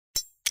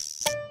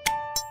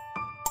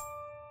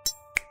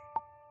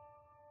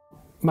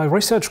My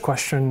research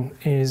question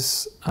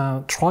is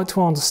try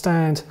to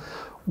understand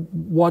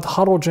what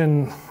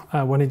hydrogen,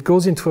 when it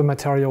goes into a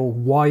material,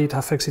 why it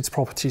affects its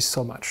properties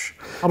so much.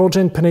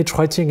 Hydrogen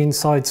penetrating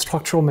inside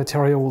structural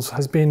materials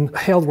has been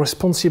held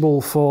responsible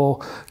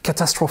for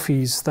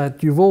catastrophes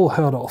that you've all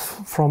heard of,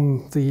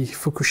 from the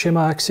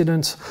Fukushima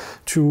accident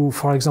to,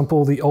 for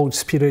example, the oil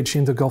spillage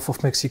in the Gulf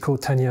of Mexico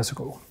 10 years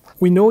ago.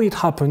 We know it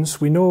happens.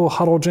 We know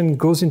hydrogen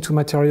goes into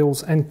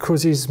materials and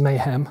causes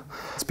mayhem.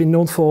 It's been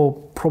known for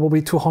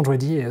probably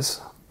 200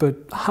 years, but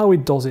how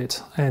it does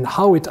it and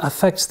how it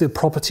affects the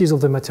properties of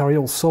the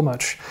material so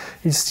much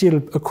is still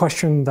a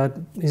question that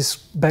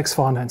begs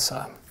for an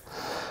answer.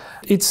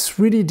 It's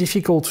really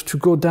difficult to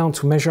go down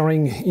to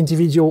measuring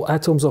individual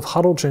atoms of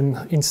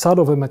hydrogen inside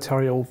of a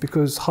material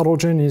because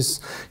hydrogen is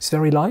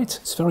very light,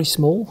 it's very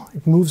small,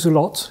 it moves a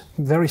lot,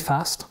 very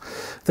fast.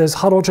 There's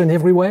hydrogen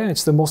everywhere,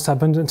 it's the most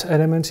abundant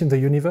element in the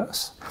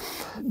universe.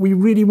 We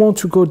really want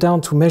to go down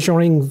to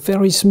measuring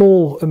very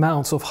small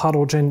amounts of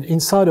hydrogen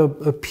inside a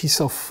piece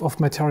of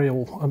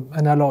material,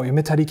 an alloy, a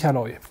metallic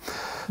alloy.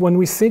 When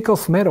we think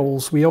of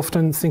metals, we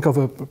often think of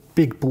a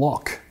big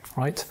block,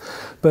 right?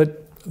 But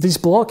this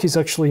block is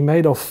actually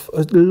made of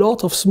a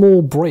lot of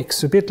small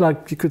bricks, a bit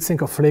like you could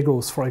think of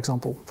Legos, for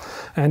example.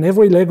 And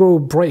every Lego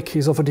brick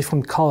is of a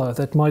different color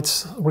that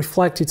might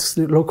reflect its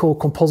local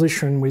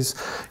composition with,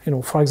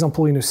 for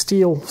example, in a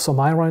steel, some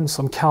iron,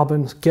 some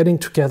carbon getting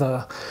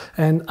together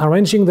and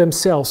arranging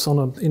themselves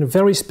in a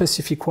very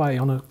specific way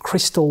on a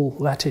crystal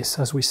lattice,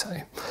 as we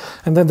say.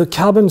 And then the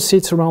carbon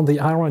sits around the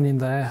iron in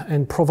there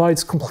and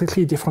provides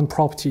completely different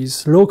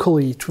properties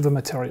locally to the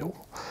material.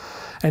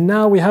 And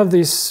now we have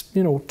these,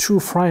 two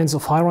friends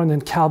of iron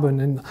and carbon,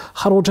 and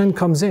hydrogen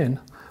comes in.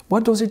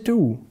 What does it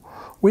do?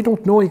 We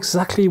don't know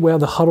exactly where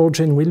the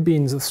hydrogen will be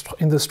in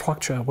the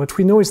structure. What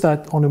we know is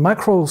that on a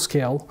macro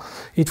scale,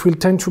 it will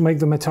tend to make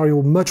the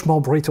material much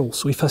more brittle.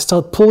 So if I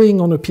start pulling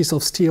on a piece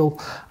of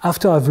steel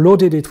after I've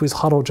loaded it with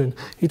hydrogen,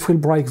 it will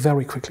break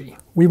very quickly.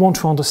 We want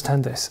to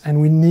understand this, and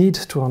we need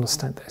to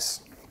understand this.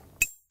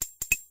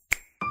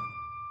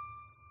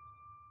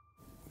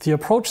 The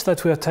approach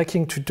that we are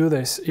taking to do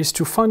this is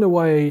to find a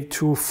way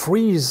to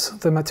freeze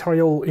the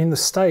material in a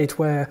state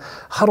where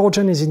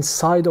hydrogen is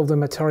inside of the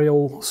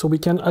material, so we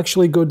can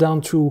actually go down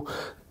to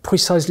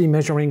precisely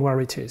measuring where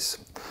it is.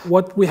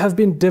 What we have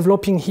been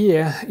developing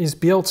here is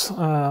built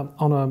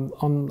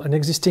on an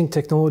existing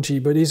technology,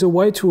 but is a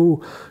way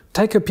to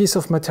take a piece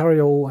of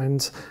material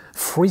and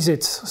freeze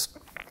it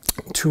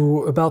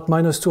to about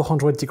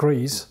 -200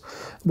 degrees.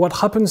 What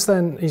happens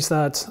then is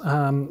that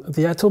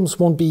the atoms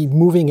won't be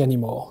moving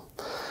anymore.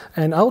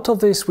 And out of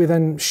this, we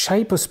then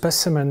shape a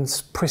specimen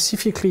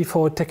specifically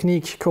for a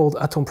technique called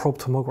atom probe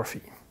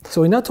tomography.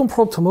 So in atom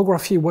probe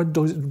tomography, what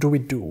do we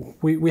do?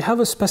 We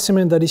have a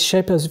specimen that is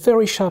shaped as a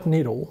very sharp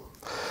needle,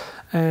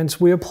 and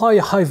we apply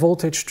a high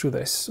voltage to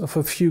this of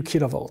a few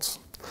kilovolts.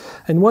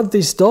 And what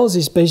this does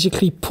is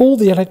basically pull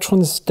the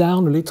electrons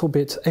down a little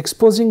bit,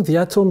 exposing the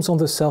atoms on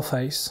the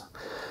surface,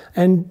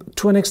 and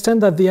to an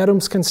extent that the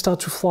atoms can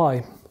start to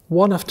fly,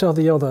 one after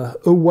the other,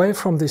 away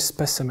from this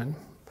specimen.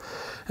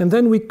 And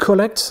then we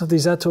collect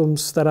these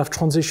atoms that have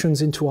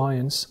transitions into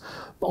ions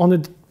on a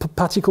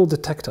particle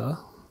detector,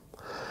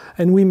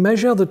 and we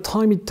measure the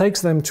time it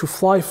takes them to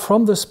fly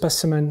from the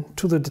specimen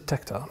to the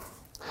detector.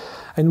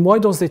 And why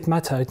does it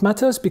matter? It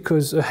matters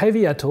because a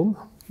heavy atom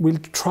will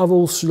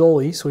travel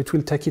slowly, so it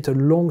will take it a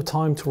long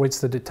time to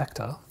reach the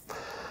detector.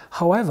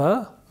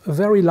 However, a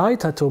very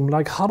light atom,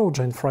 like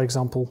hydrogen, for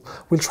example,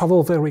 will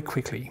travel very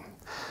quickly.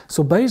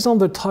 So based on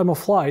the time of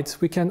flight,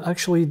 we can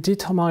actually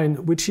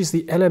determine which is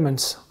the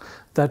element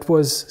that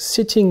was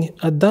sitting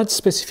at that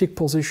specific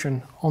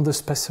position on the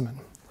specimen.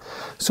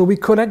 So we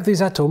collect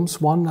these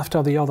atoms one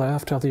after the other,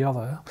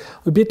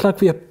 a bit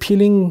like we are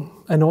peeling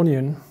an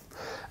onion,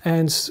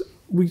 and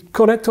we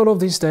collect all of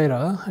this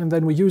data, and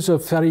then we use a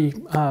very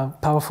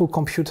powerful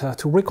computer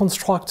to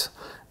reconstruct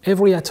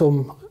every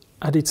atom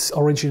at its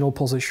original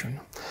position.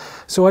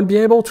 So I'll be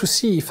able to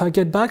see, if I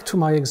get back to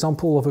my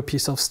example of a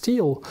piece of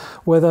steel,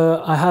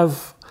 whether I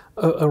have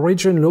a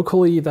region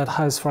locally that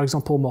has, for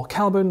example, more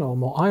carbon or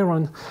more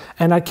iron,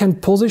 and I can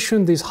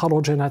position these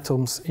hydrogen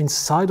atoms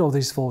inside of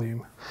this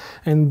volume.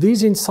 And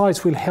these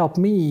insights will help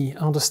me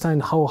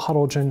understand how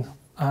hydrogen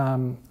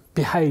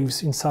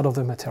behaves inside of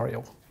the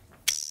material.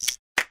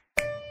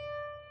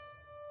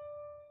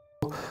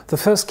 The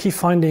first key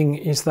finding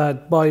is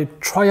that by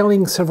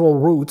trialing several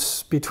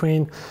routes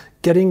between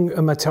getting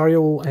a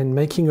material and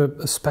making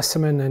a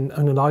specimen and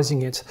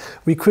analyzing it,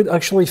 we could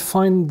actually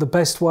find the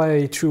best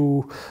way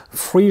to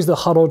freeze the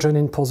hydrogen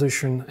in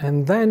position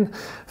and then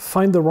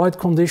find the right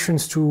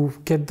conditions to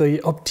get the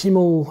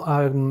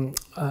optimal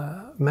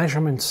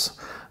measurements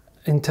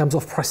in terms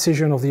of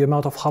precision of the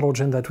amount of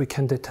hydrogen that we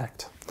can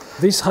detect.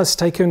 This has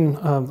taken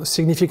a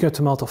significant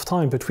amount of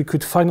time, but we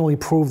could finally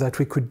prove that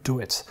we could do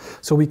it.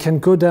 So we can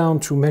go down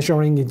to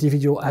measuring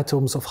individual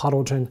atoms of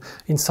hydrogen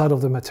inside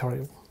of the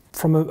material.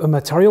 from a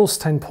material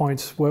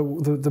standpoint, where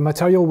the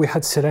material we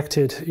had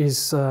selected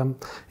is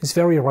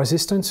very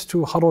resistant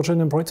to hydrogen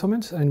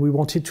embrittlement, and we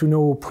wanted to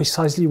know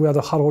precisely where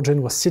the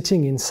hydrogen was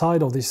sitting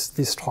inside of this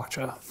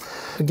structure.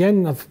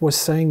 Again, I was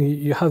saying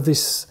you have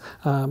this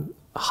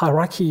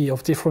hierarchy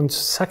of different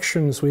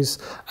sections with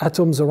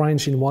atoms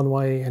arranged in one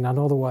way and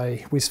another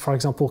way, with, for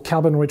example,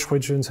 carbon-rich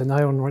regions and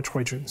iron-rich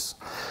regions.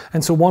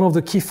 And so one of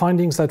the key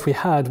findings that we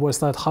had was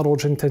that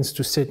hydrogen tends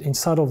to sit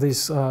inside of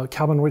these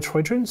carbon-rich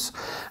regions,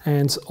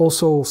 and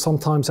also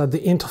sometimes at the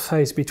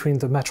interface between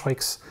the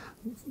matrix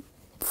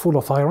full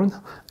of iron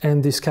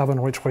and these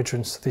carbon-rich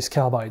regions, these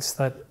carbides,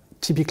 that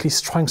typically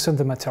strengthen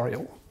the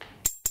material.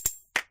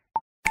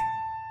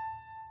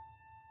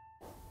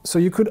 So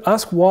you could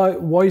ask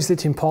why is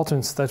it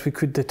important that we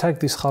could detect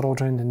this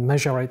hydrogen and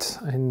measure it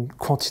and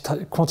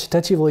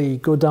quantitatively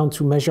go down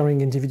to measuring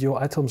individual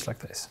atoms like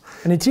this.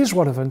 And it is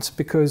relevant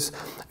because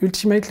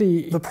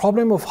ultimately the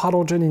problem of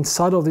hydrogen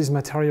inside of these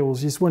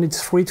materials is when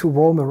it's free to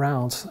roam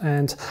around,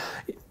 and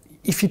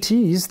if it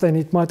is, then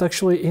it might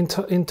actually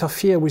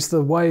interfere with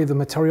the way the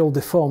material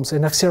deforms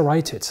and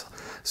accelerate it,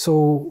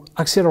 so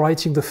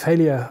accelerating the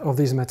failure of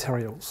these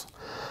materials.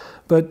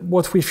 But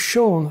what we've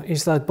shown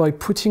is that by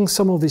putting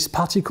some of these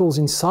particles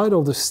inside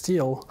of the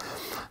steel,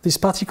 these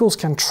particles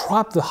can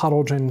trap the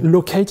hydrogen,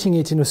 locating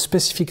it in a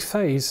specific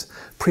phase,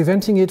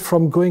 preventing it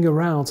from going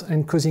around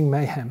and causing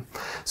mayhem.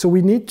 So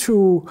we need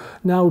to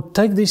now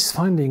take these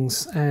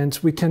findings and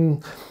we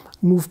can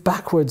move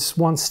backwards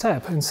one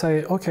step and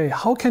say, okay,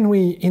 how can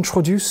we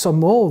introduce some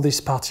more of these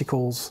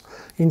particles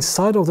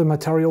inside of the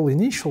material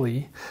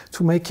initially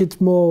to make it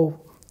more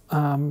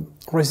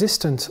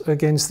resistant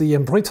against the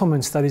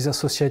embrittlement that is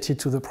associated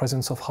to the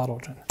presence of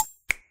hydrogen.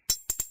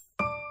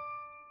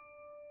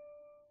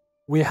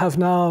 We have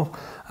now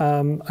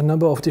a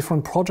number of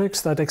different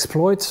projects that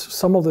exploit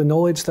some of the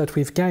knowledge that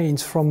we've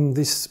gained from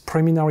this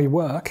preliminary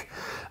work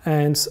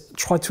and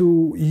try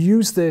to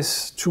use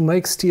this to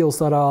make steels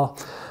that are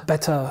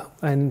better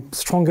and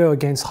stronger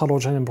against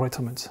hydrogen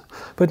embrittlement.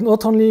 But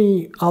not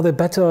only are they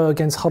better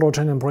against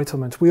hydrogen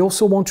embrittlement, we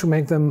also want to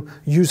make them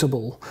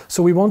usable.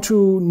 So we want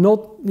to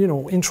not,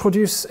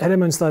 introduce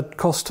elements that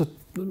cost a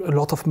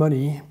lot of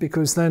money,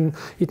 because then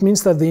it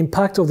means that the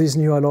impact of these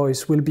new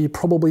alloys will be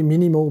probably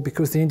minimal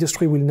because the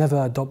industry will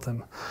never adopt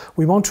them.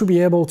 We want to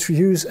be able to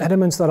use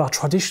elements that are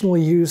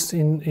traditionally used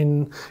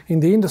in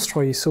the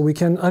industry, so we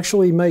can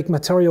actually make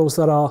materials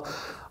that are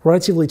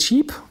relatively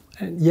cheap,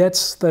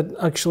 yet that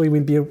actually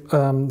will be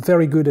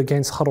very good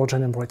against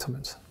hydrogen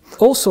embrittlement.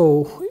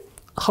 Also,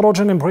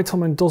 hydrogen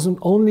embrittlement doesn't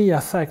only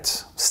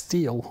affect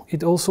steel,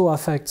 it also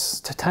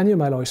affects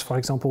titanium alloys, for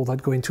example,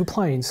 that go into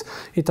planes.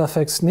 It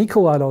affects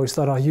nickel alloys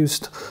that are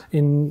used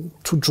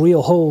to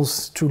drill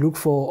holes to look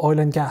for oil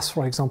and gas,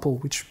 for example,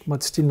 which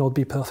might still not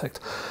be perfect.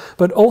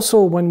 But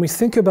also when we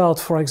think about,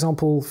 for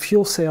example,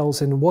 fuel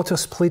cells and water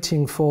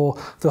splitting for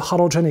the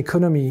hydrogen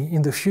economy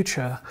in the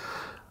future,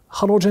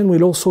 hydrogen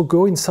will also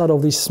go inside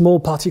of these small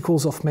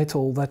particles of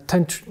metal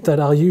that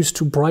are used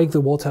to break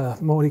the water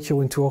molecule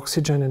into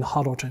oxygen and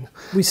hydrogen.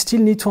 We still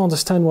need to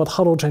understand what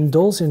hydrogen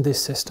does in these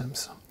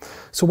systems.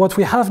 So what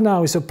we have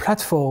now is a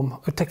platform,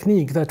 a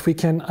technique that we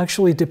can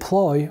actually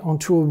deploy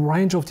onto a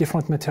range of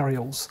different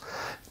materials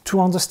to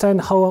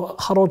understand how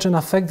hydrogen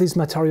affects these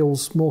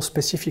materials more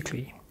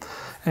specifically.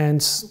 And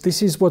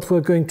this is what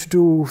we're going to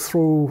do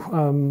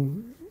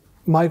through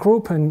my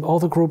group and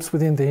other groups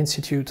within the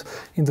Institute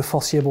in the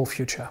foreseeable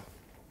future.